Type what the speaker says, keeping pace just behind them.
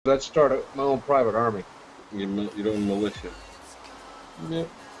I'd start my own private army. Your own militia. Yep.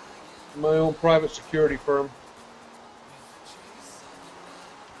 My own private security firm.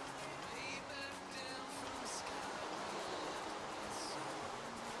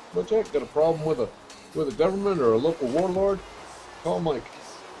 What's that? Got a problem with a government or a local warlord? Call Mike.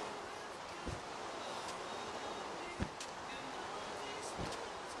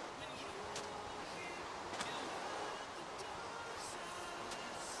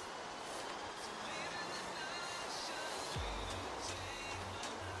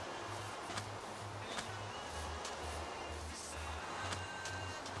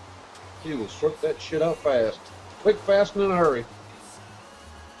 He will sort that shit out fast. Quick, fast, and in a hurry.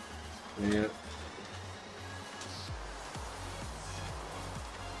 Yeah.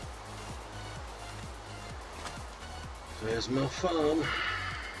 There's my farm.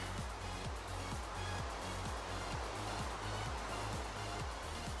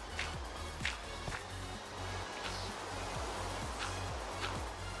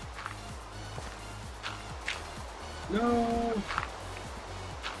 No.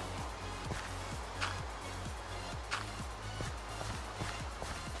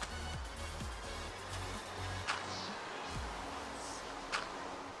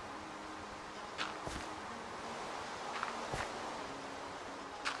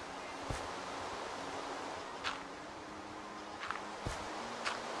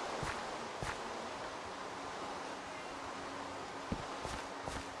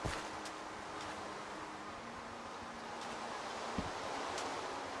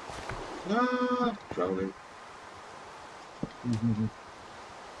 Ah, drowning.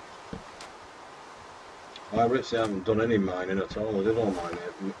 I actually haven't done any mining at all. I did all mine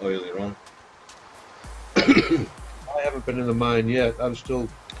earlier on. I haven't been in the mine yet. I'm still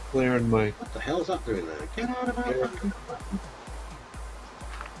clearing my... What the hell's that doing there? Get out of my fucking...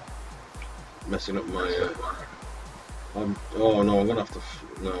 Messing up my... oh no, I'm gonna have to...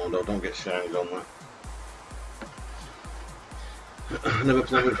 No, don't get shined on that. I never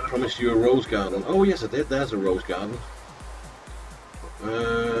promised you a rose garden. Oh yes I did, there's a rose garden.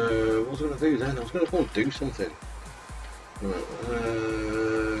 What was I going to do then? I was going to go and do something. Right,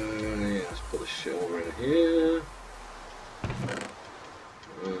 yeah, let's put the shit over in here.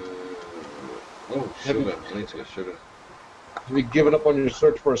 Oh, sugar. I need to get sugar. Have you given up on your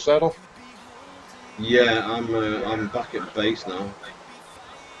search for a saddle? Yeah, I'm back at base now.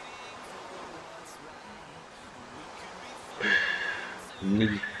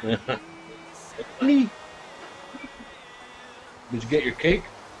 Me. Me. Did you get your cake?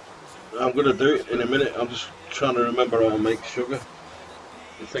 I'm gonna do it in a minute. I'm just trying to remember how to make sugar.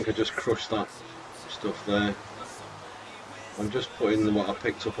 I think I just crushed that stuff there. I'm just putting what I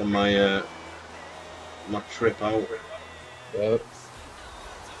picked up on my my trip out. Yep.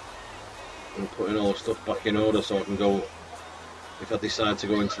 I'm putting all the stuff back in order so I can go if I decide to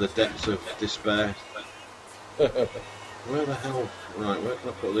go into the depths of despair. Where the hell? Right, where can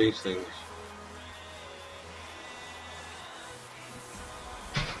I put these things?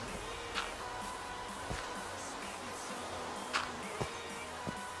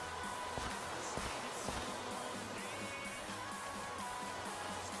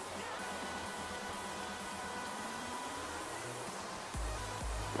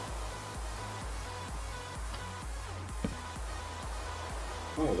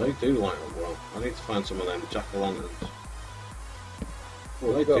 Oh, they do light up well. I need to find some of them jack-o'-lanterns.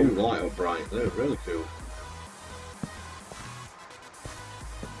 Oh, they do light up bright. They're really cool.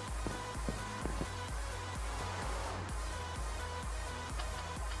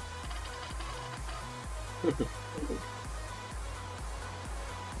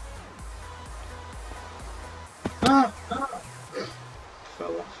 Ah!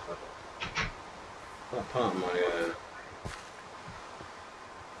 Fell off. That part of my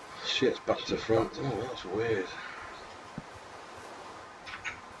shit's back to front. Oh, that's weird.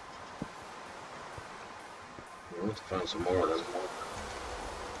 I'll have to find some more of them.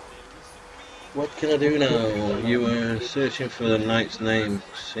 What can I do now? You were searching for the knight's name.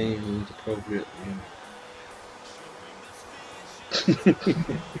 Seemed appropriate.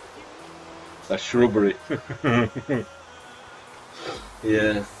 A shrubbery.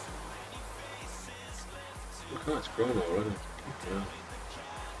 Yeah. Look, that's grown already. Yeah.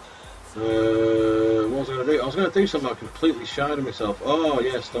 What was I going to do? I was going to do something I completely shied of myself. Oh,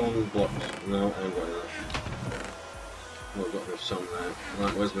 yeah, stone blocks. No, I ain't got that. Well, I've got rid of some there.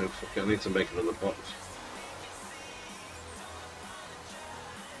 Right, where's my fucking... I need to make another box.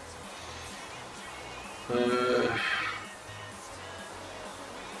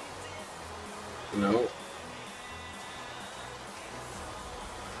 No.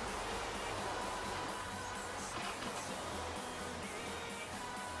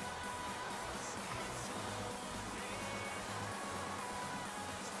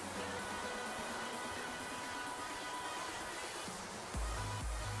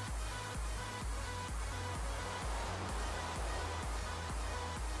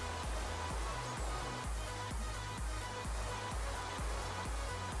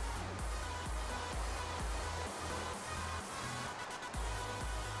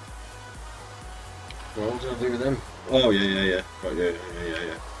 What was I doing with them? Oh yeah. Right,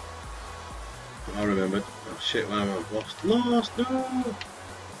 yeah. I remembered. Oh shit, where am I? Lost, no!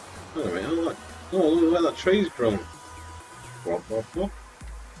 Wait a minute, look where that tree's grown. What?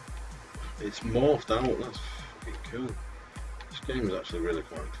 It's morphed out, that's fucking cool. This game is actually really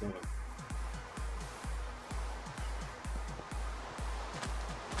quite fun.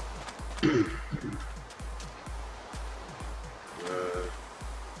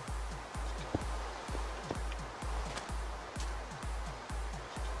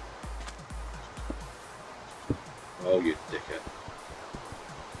 Oh, you dickhead.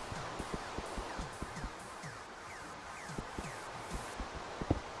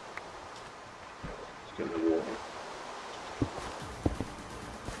 Let's get in the water.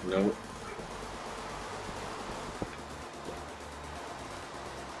 No.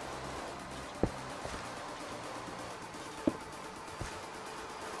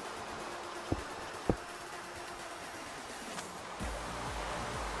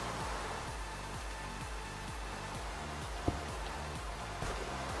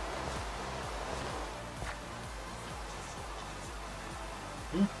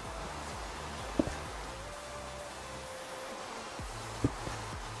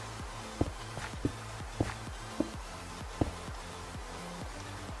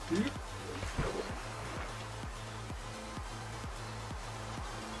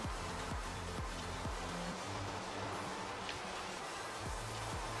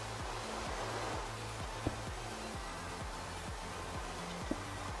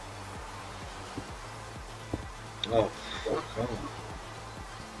 Oh, fuck off.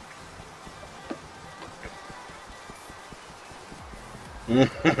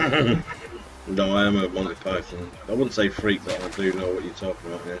 No, I am a Monty Python. I wouldn't say freak, but I do know what you're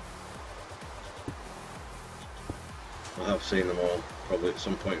talking about here. I have seen them all, probably at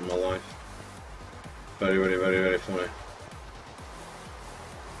some point in my life. Very funny.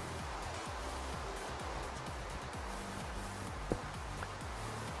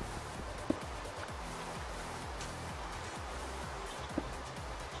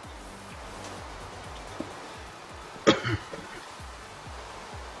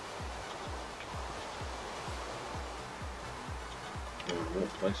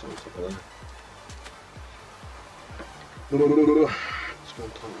 Place on top of there. Let's go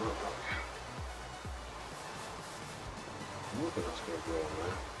and plant that back. I'm hoping that's going to grow on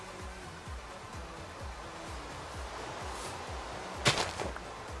there.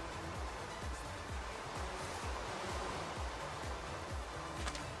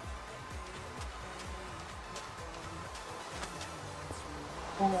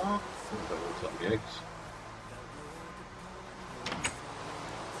 Oh, wow. I think that looks like the eggs.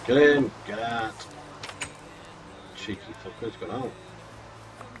 Get in! Get out! Cheeky fucker's gone out.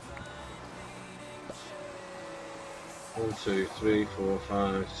 1, 2, 3, 4,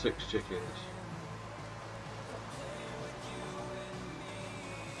 5, 6 chickens.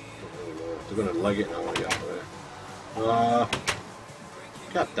 They're gonna leg it now when I get out of there.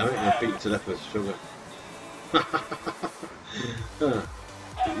 God damn it, I beat you to death with sugar.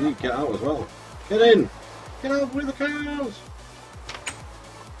 You get out as well. Get in! Get out with the cows!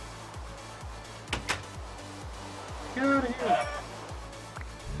 Get out of here!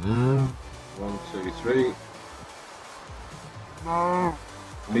 1, 2, 3.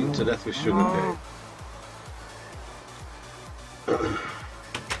 Beaten to death with sugar cane.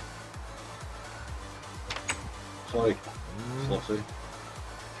 Sorry, Slossie.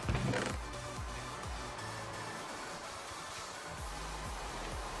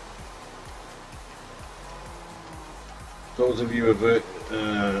 Those of you who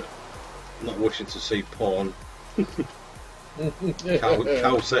are not wishing to see porn,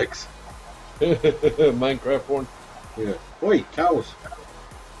 cow sex. Minecraft porn. Yeah. Oi, cows!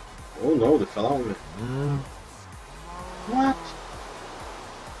 Oh no, they fell out of it. What?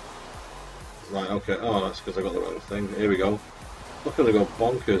 Right, okay. Oh, that's because I got the wrong thing. Here we go. Look at they go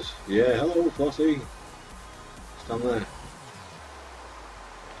bonkers. Yeah, hello, Flossie. Stand there.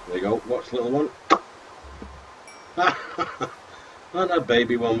 There you go. Watch, little one. And a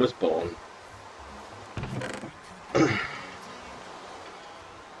baby one was born.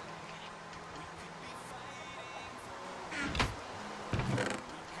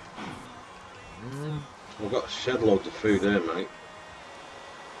 We've got shed loads of food here, mate.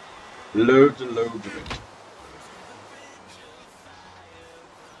 Loads and loads of it.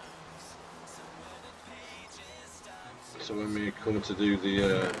 So when we come to do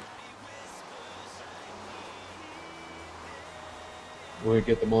the when we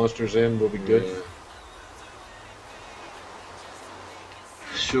get the monsters in, we'll be good.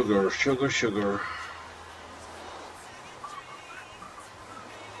 Sugar.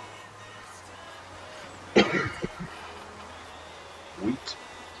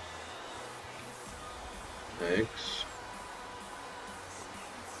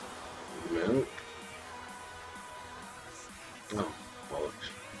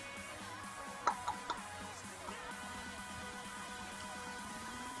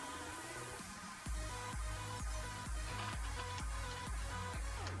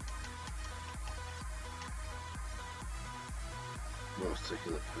 What's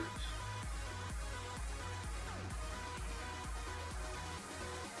taking the piss?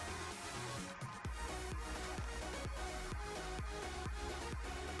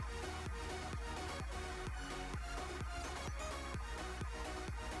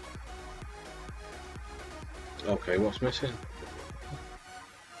 Okay, what's missing?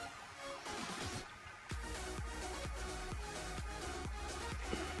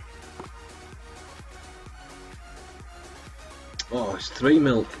 Oh, it's 3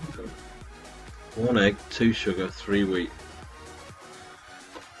 milk, 1 egg, 2 sugar, 3 wheat.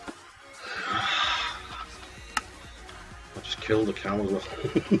 I just killed the cow as well.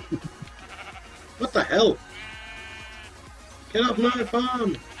 What the hell? Get off my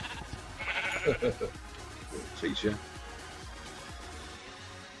farm! Teacher.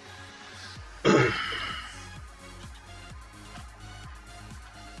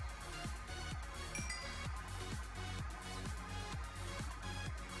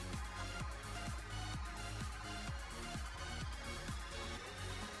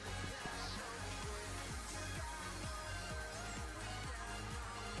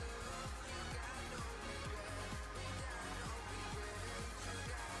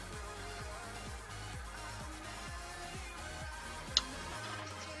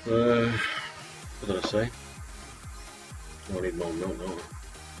 What did I say? Oh, I need more milk, don't I?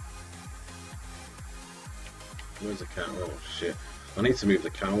 Where's the cow? Oh shit. I need to move the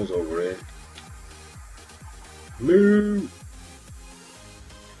cows over here. Moo!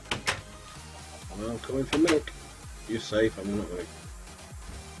 Well, I'm coming for milk. You're safe, I'm not going to...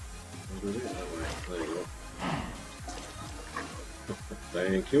 I'll do it that way. There you go.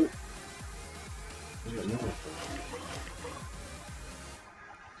 Thank you. Where's that another one?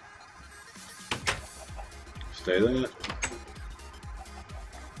 Stay there.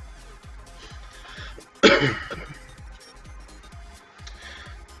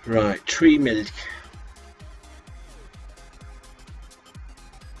 Right, tree milk.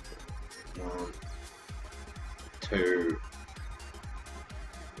 1, 2,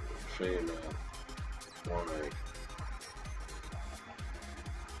 female, 1 egg,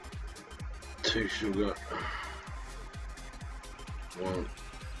 2 sugar, 1,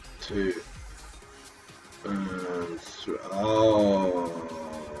 2, and 3. Oh,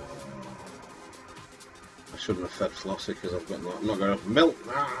 I shouldn't have fed Flossie because I've got I'm not going to have milk.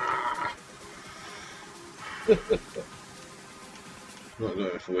 Ah! Not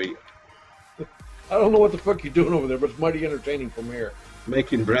going for wheat. I don't know what the fuck you're doing over there, but it's mighty entertaining from here.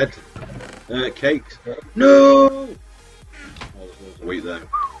 Making bread, cakes. No! Oh, there's loads of wheat there.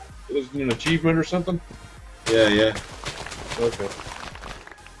 Is it an achievement or something? Yeah, yeah. Okay.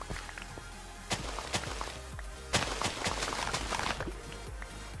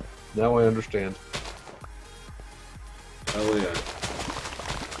 Now I understand. Oh yeah.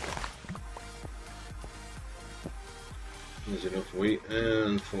 There's enough wheat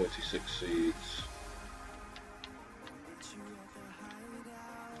and 46 seeds.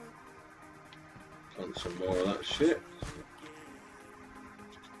 Plant some more of that shit.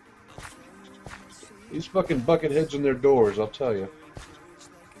 These fucking bucket heads in their doors, I'll tell you.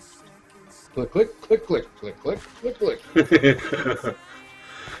 Click, click, click, click, click, click, click, click.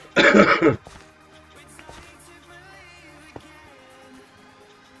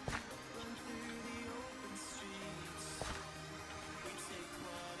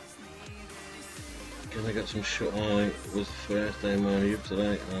 Gonna get some shut eye. It was the first day of my youth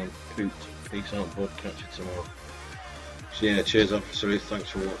today. I'm pooped. Peace out, bud. Catch you tomorrow. So yeah, cheers, Officer Ruth. Thanks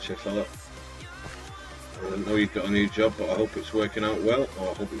for watching, fella. I know you've got a new job, but I hope it's working out well,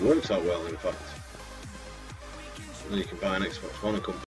 or I hope it works out well, in fact. And then you can buy an Xbox One and come